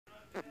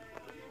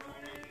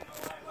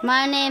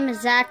My name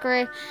is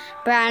Zachary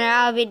Brown, and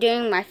I'll be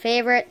doing my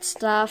favorite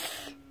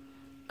stuff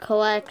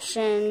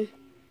collection.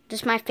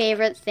 Just my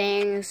favorite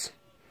things.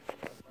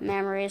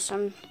 Memories.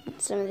 Some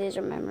of these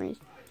are memories.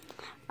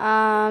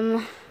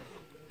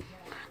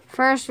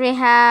 First we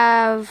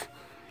have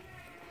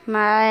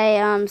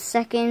my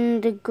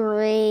second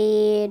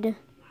grade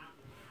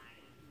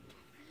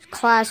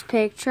class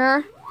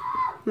picture.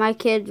 My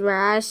kids were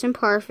Addison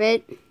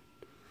Parfit,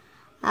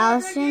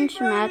 Allison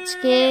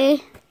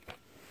Chematsky.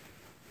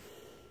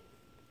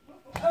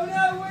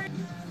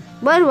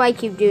 Why do I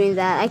keep doing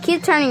that? I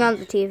keep turning on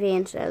the TV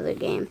instead of the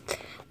game.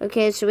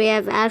 Okay, so we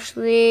have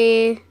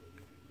Ashley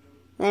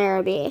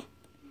Larrabee,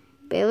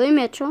 Bailey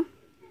Mitchell,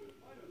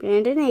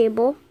 Brandon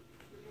Abel,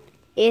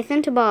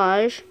 Ethan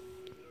Tabaj,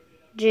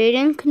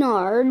 Jaden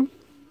Kennard,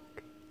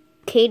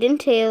 Caden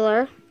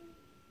Taylor,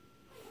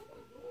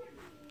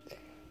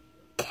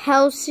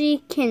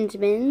 Kelsey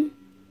Kinsman,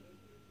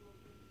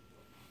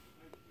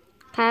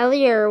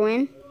 Kylie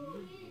Irwin,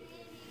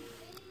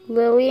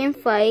 Lillian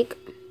Fike,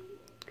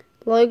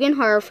 Logan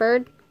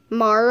Harford,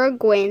 Mara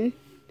Gwynn,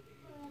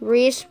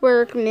 Reese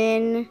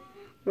Workman,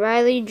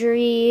 Riley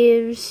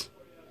Dreves,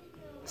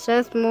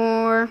 Seth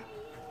Moore,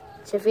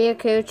 Sophia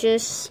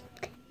Coaches,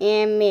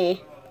 and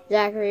me,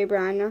 Zachary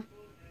Bronner.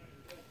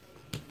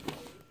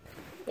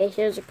 Yeah,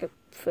 here's a good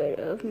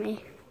photo of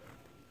me.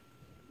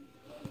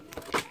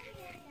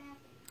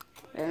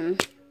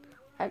 And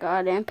I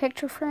got it in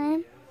picture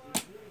frame.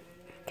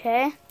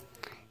 Okay.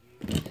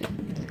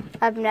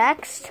 Up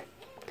next,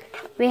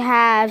 we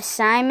have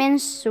Simon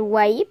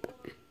Swipe.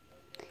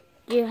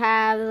 You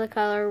have the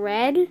color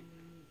red,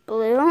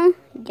 blue,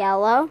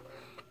 yellow,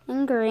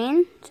 and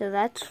green. So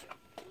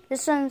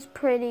this one's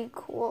pretty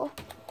cool.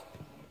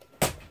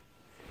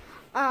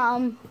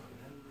 I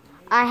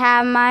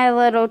have my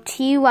little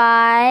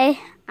TY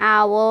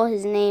owl.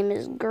 His name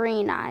is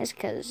Green Eyes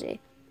because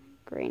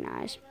green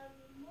eyes.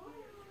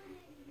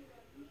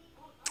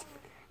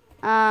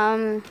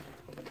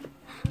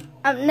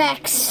 Up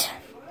next,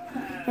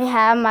 we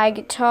have my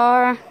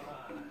guitar.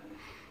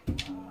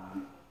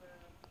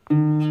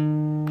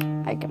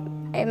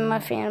 I'm a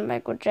fan of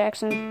Michael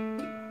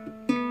Jackson.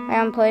 I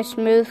can play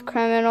Smooth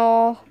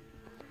Criminal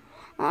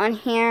on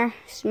here.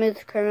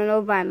 Smooth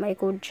Criminal by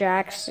Michael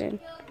Jackson.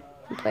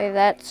 I play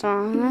that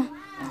song.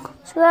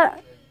 So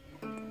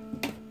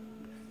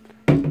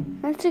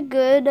that's a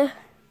good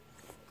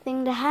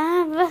thing to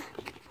have.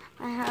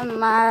 I have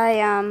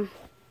my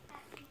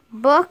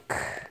book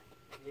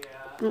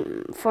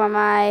for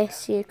my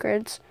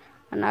secrets.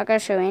 I'm not going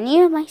to show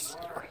any of my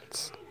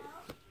secrets.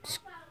 Just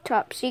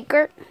top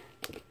secret.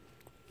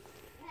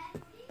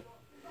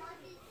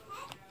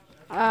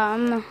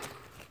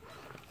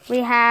 We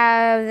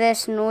have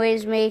this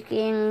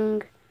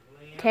noise-making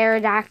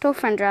pterodactyl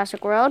from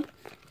Jurassic World.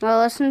 We'll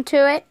listen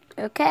to it.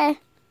 Okay.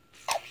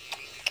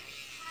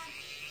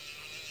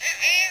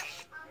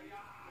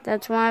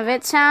 That's one of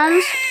its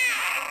sounds.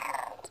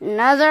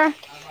 Another.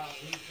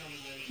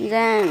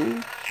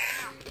 Then.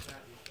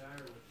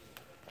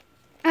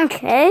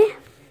 Okay.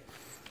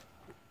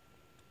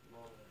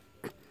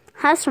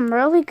 Has some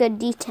really good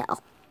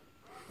detail.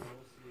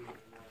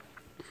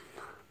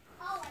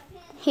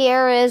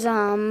 Here is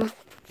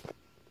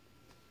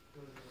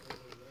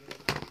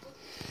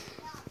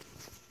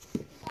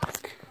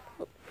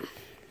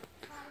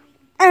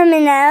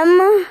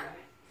Eminem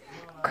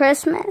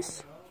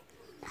Christmas.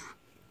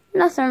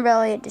 Nothing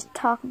really to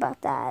talk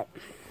about that.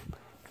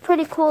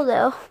 Pretty cool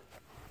though.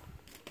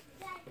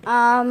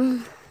 I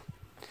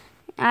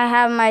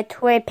have my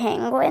toy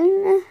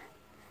penguin.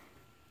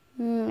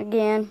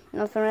 Again,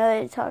 nothing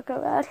really to talk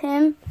about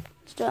him.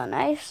 Still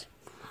nice.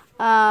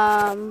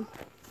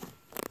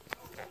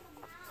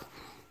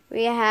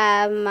 We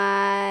have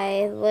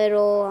my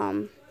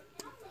little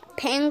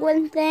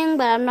penguin thing,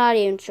 but I'm not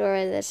even sure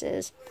what this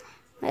is.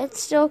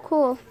 It's still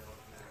cool.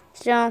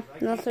 Still,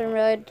 nothing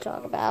really to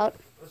talk about.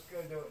 Let's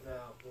go do it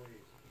now,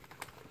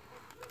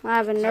 please. I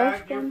have a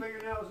Nerf gun. Your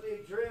fingernails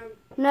need trim?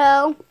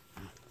 No.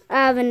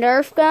 I have a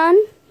Nerf gun.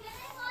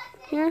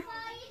 Here.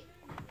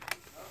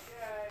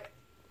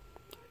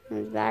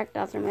 In fact,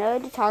 nothing really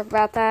to talk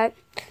about that.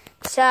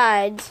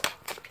 Besides,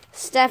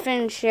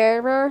 Stefan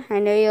Scherber, I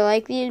know you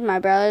like these. My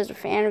brother's a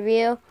fan of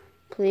you.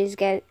 Please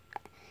get,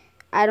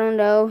 I don't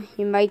know,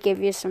 he might give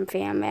you some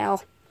fan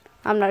mail.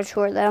 I'm not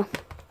sure though.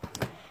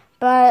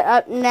 But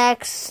up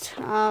next,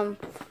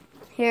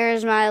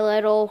 here's my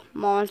little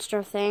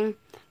monster thing.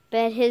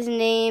 But his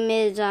name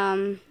is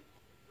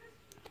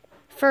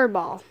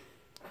Furball.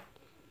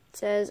 It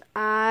says,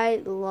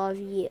 I love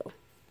you.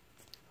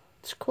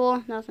 It's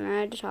cool. Nothing I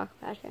had to talk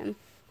about him.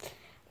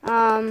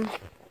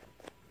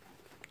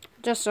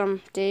 Just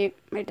some date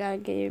my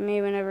dad gave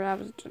me whenever I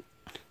was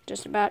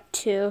just about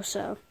 2,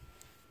 so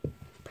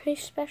pretty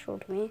special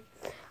to me.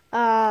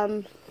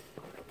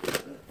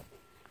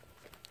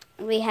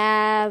 We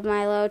have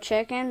my little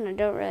chicken. I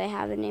don't really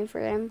have a name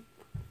for him.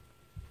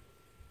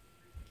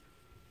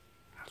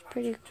 It's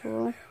pretty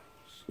cool.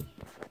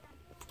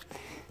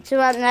 So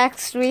up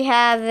next we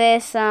have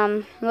this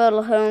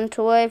little home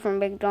toy from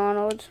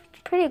McDonald's.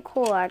 It's pretty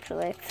cool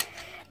actually.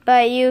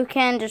 But you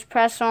can just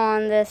press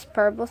on this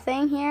purple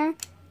thing here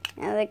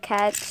and the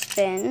cat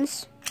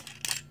spins.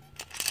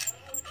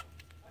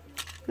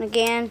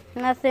 Again,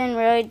 nothing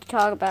really to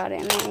talk about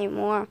it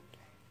anymore.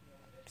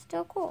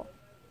 Still cool.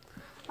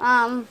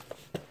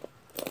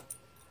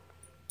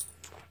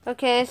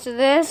 Okay, so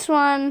this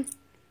one,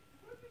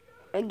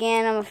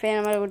 again, I'm a fan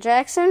of Michael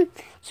Jackson.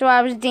 So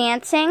I was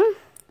dancing,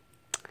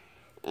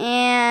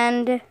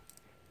 and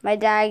my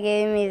dad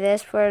gave me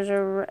this for as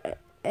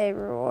a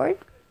reward.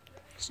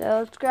 So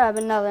let's grab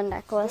another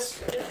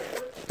necklace.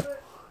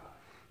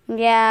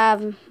 We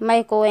have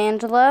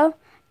Michelangelo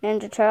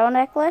Ninja Turtle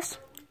necklace.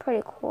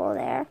 Pretty cool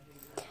there.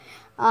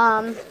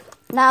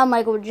 Now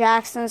Michael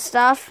Jackson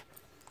stuff.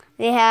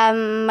 They have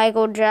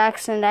Michael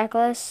Jackson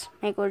necklace.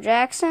 Michael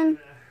Jackson.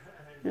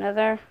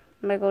 Another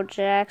Michael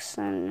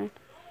Jackson.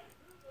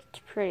 It's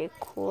pretty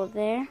cool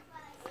there.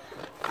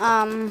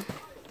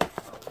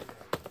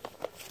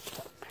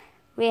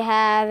 We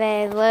have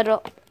a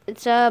little,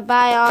 it's a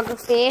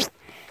biography.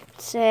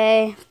 It's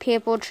a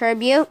people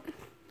tribute.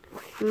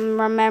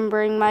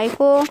 Remembering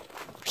Michael.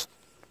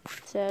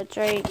 So it's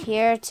right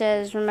here. It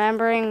says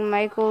Remembering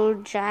Michael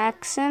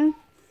Jackson.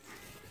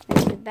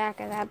 That's the back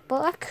of that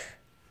book.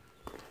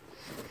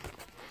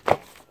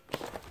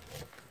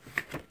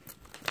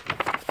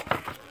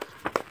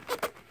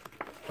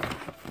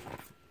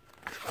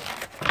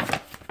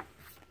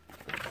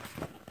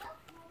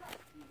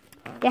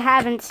 If you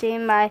haven't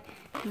seen my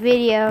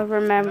video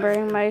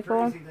Remembering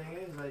Michael. The crazy thing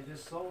is, I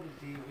just sold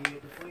a TV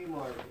at the flea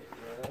market.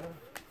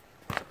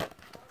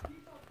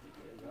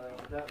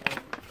 That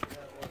was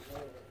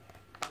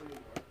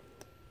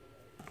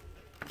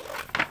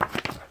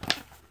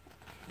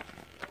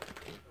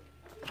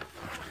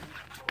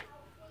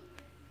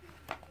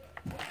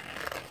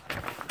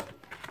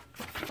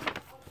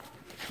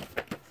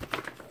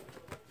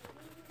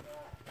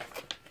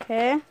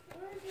Okay.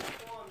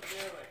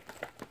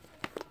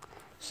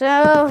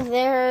 So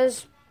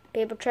there's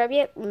People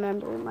Tribute,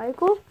 Remembering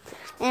Michael.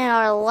 And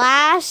our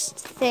last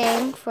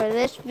thing for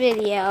this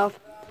video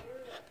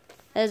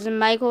is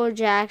Michael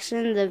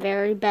Jackson, The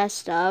Very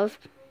Best Of,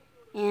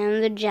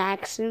 and the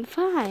Jackson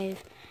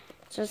 5.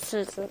 So it's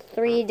a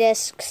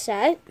 3-disc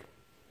set.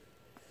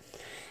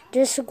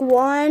 Disc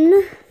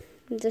 1,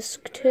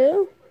 Disc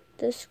 2,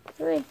 Disc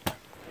 3.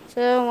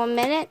 So 1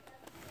 minute.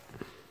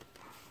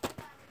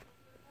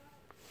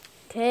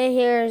 Okay,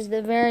 here's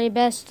The Very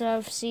Best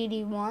Of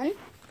CD 1.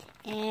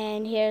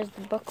 And here's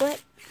the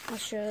booklet. I'll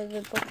show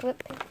the booklet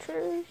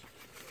pictures.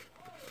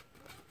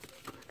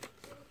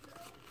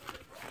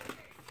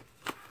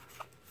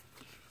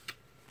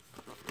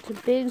 It's a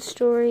big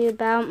story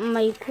about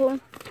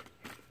Michael.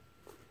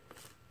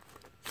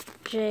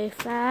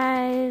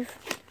 J5.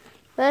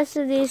 The rest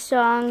of these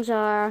songs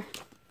are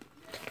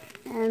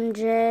not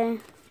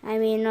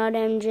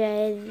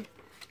MJ,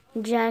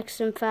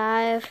 Jackson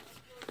 5.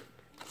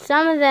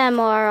 Some of them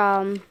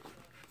are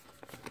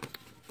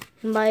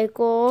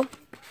Michael,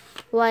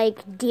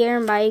 like Dear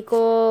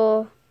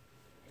Michael.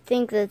 I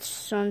think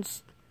that's on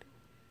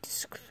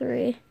disc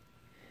 3.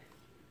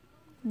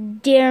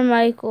 Dear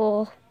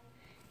Michael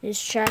is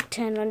track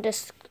 10 on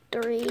disc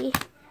 3.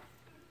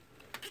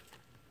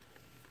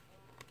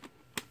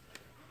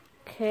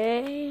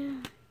 Okay,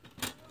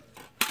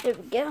 there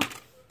we go.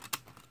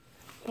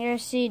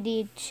 Here's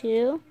CD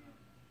 2.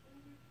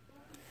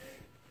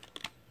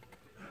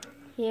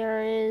 Here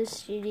is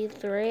CD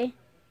 3.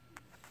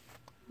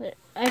 But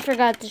I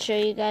forgot to show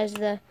you guys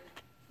the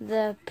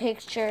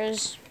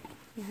pictures.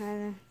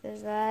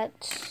 There's that.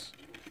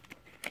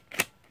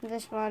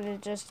 This one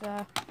is just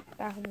the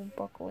back of the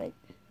booklet.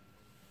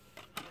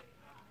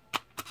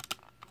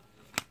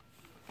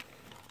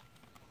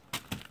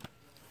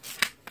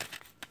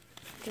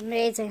 It's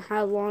amazing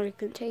how long it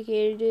can take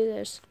you to do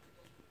this.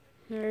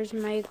 Here's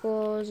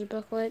Michael's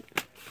booklet.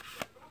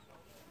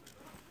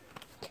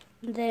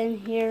 Then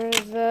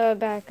here's the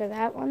back of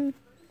that one.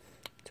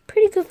 It's a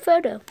pretty good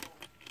photo.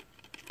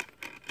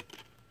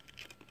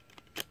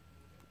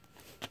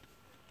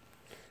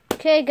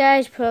 Okay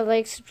guys, put a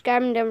like,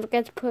 subscribe, and don't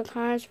forget to put a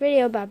comment on this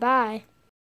video. Bye bye.